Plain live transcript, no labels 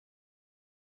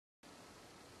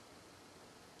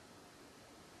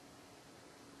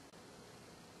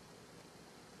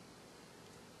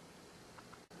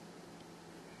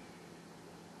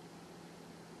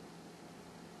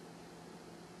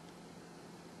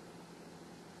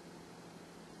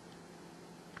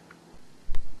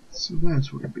So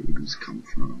that's where babies come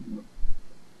from.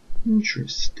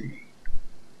 Interesting.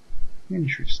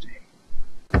 Interesting.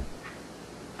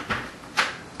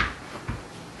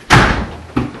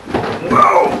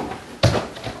 Whoa!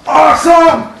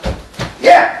 Awesome!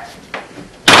 Yeah!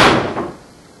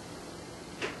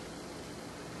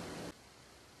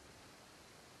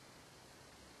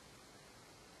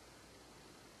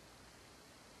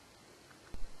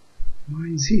 Why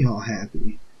is he all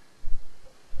happy?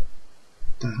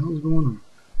 What the hell's going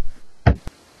on?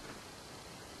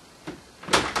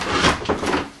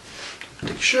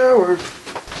 Take a shower.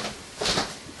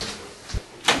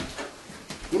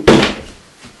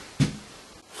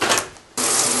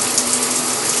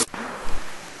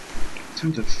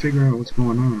 Time to figure out what's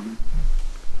going on.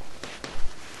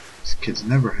 This kid's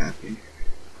never happy.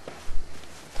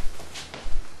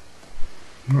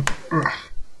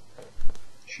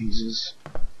 Jesus.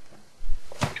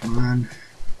 Come on.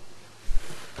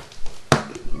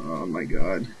 Oh my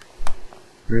god.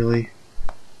 Really?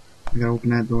 I gotta open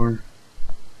that door.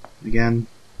 Again.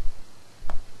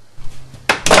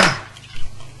 Ah!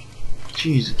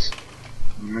 Jesus.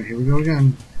 Alright, here we go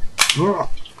again. Ah!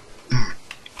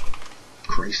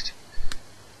 Christ.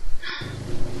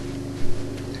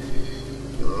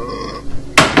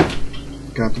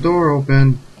 Got the door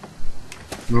open.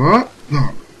 Oh!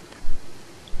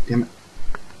 Damn it.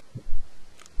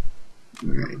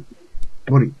 Alright.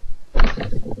 Woody.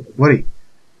 Woody.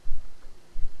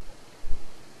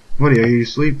 Woody, are you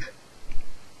asleep?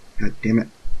 God damn it.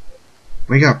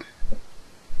 Wake up.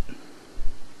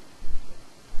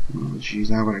 Oh jeez,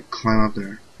 now I'm gonna climb up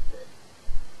there.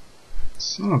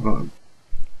 Son of a...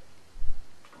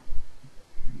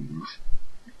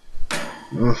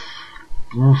 Ugh.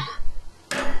 Ugh.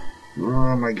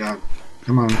 Oh my god.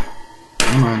 Come on.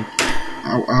 Come on.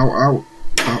 Ow, ow, ow.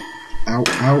 Ow, ow,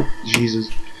 ow. Jesus.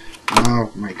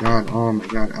 Oh my god. Oh my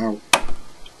god. Ow.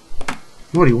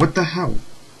 Woody, what the hell?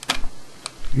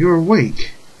 You're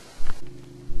awake.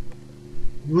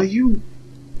 Will you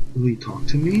talk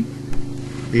to me?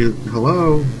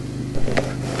 Hello?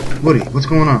 Woody, what's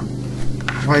going on?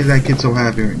 Why is that kid so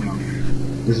happy right now?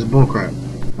 This is bullcrap.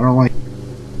 I don't like it.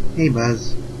 Hey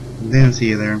Buzz. Didn't see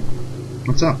you there.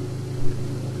 What's up?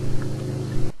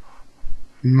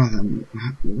 Nothing.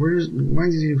 Why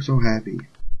is he so happy?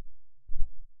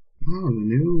 Oh, the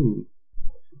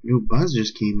new Buzz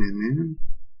just came in, man.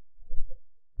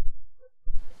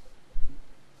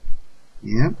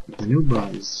 Yep, the new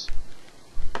Buzz.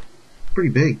 Pretty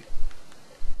big.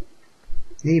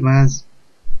 Hey Buzz.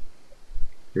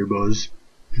 Hey Buzz.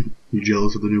 You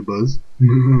jealous of the new Buzz?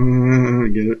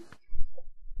 Get it?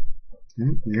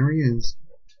 Yep, there he is.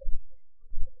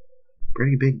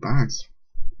 Pretty big box,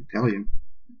 I tell you.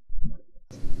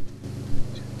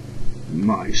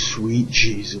 My sweet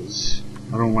Jesus.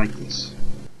 I don't like this.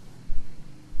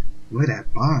 Look at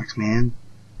that box, man.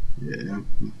 Yeah,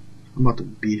 I'm about to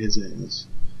beat his ass.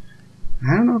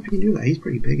 I don't know if he can do that. He's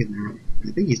pretty big in there.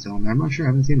 I think he's still in there. I'm not sure. I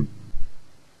haven't seen him.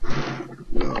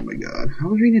 Oh my god. I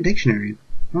was reading a dictionary.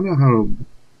 I don't know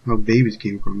how babies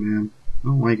came from, man. I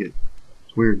don't like it.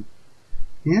 It's weird.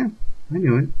 Yeah, I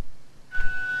knew it.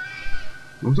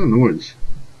 What was that noise?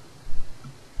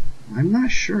 I'm not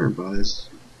sure, Buzz.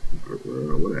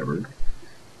 Or whatever.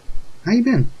 How you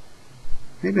been?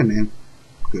 How you been, man?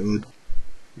 Good.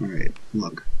 Alright,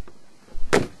 look.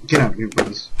 Get out of here,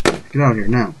 Buzz. Get out of here,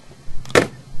 now. I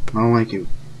don't like you.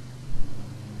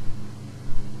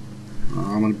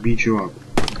 I'm gonna beat you up.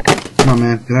 Come on,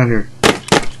 man. Get out of here.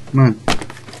 Come on.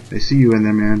 I see you in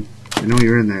there, man. I know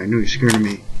you're in there. I know you're scared of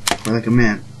me. Fight like a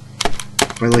man.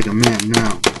 Fight like a man,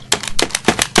 now.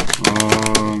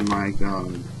 Oh my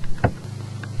god.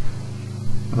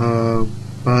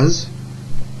 Buzz?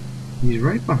 He's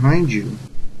right behind you.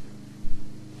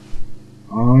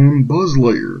 I'm Buzz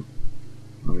Lightyear.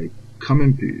 I come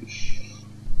in peace.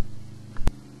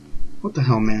 What the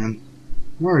hell, man?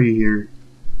 Why are you here?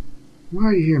 Why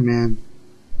are you here, man?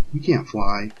 You can't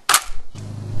fly.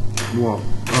 Whoa.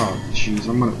 Oh, jeez.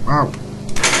 I'm gonna... Ow.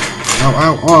 Ow,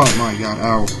 ow. Oh, my God.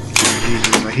 Ow. Oh,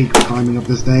 Jesus. I hate climbing up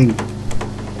this thing.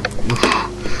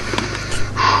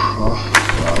 Oh,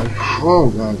 God. Oh,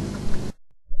 God.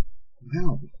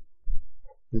 Wow.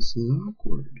 This is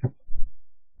awkward.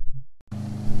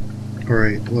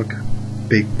 Alright, look.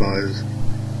 Big Buzz.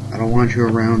 I don't want you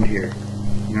around here.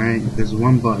 Alright? There's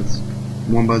one Buzz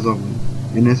only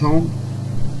in this home,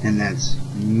 and that's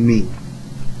me.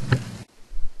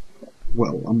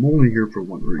 Well, I'm only here for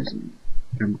one reason.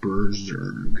 Emperor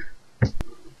Zurg.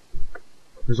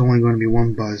 There's only going to be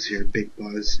one Buzz here, Big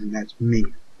Buzz, and that's me.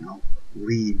 Now,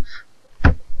 leave.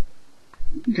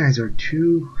 You guys are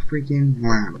too freaking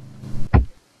loud.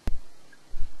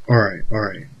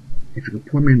 Alright. If you can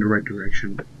point me in the right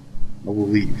direction, I will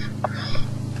leave.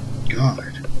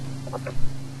 God.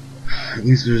 At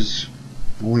least there's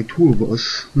only 2 of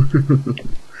us.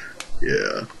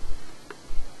 Yeah.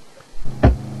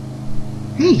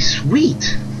 Hey,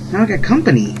 sweet! Now I got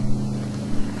company.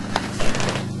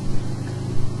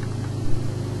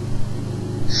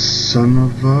 Son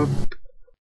of a...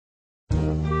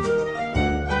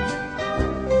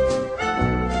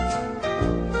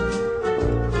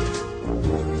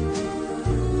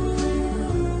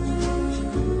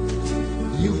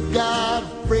 You've got a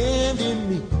friend in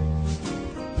me.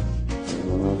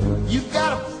 You've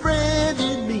got a friend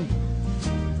in me.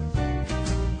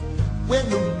 When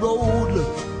the road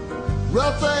looks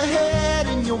rough ahead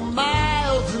and you're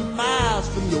miles and miles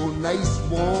from your nice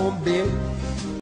warm bed,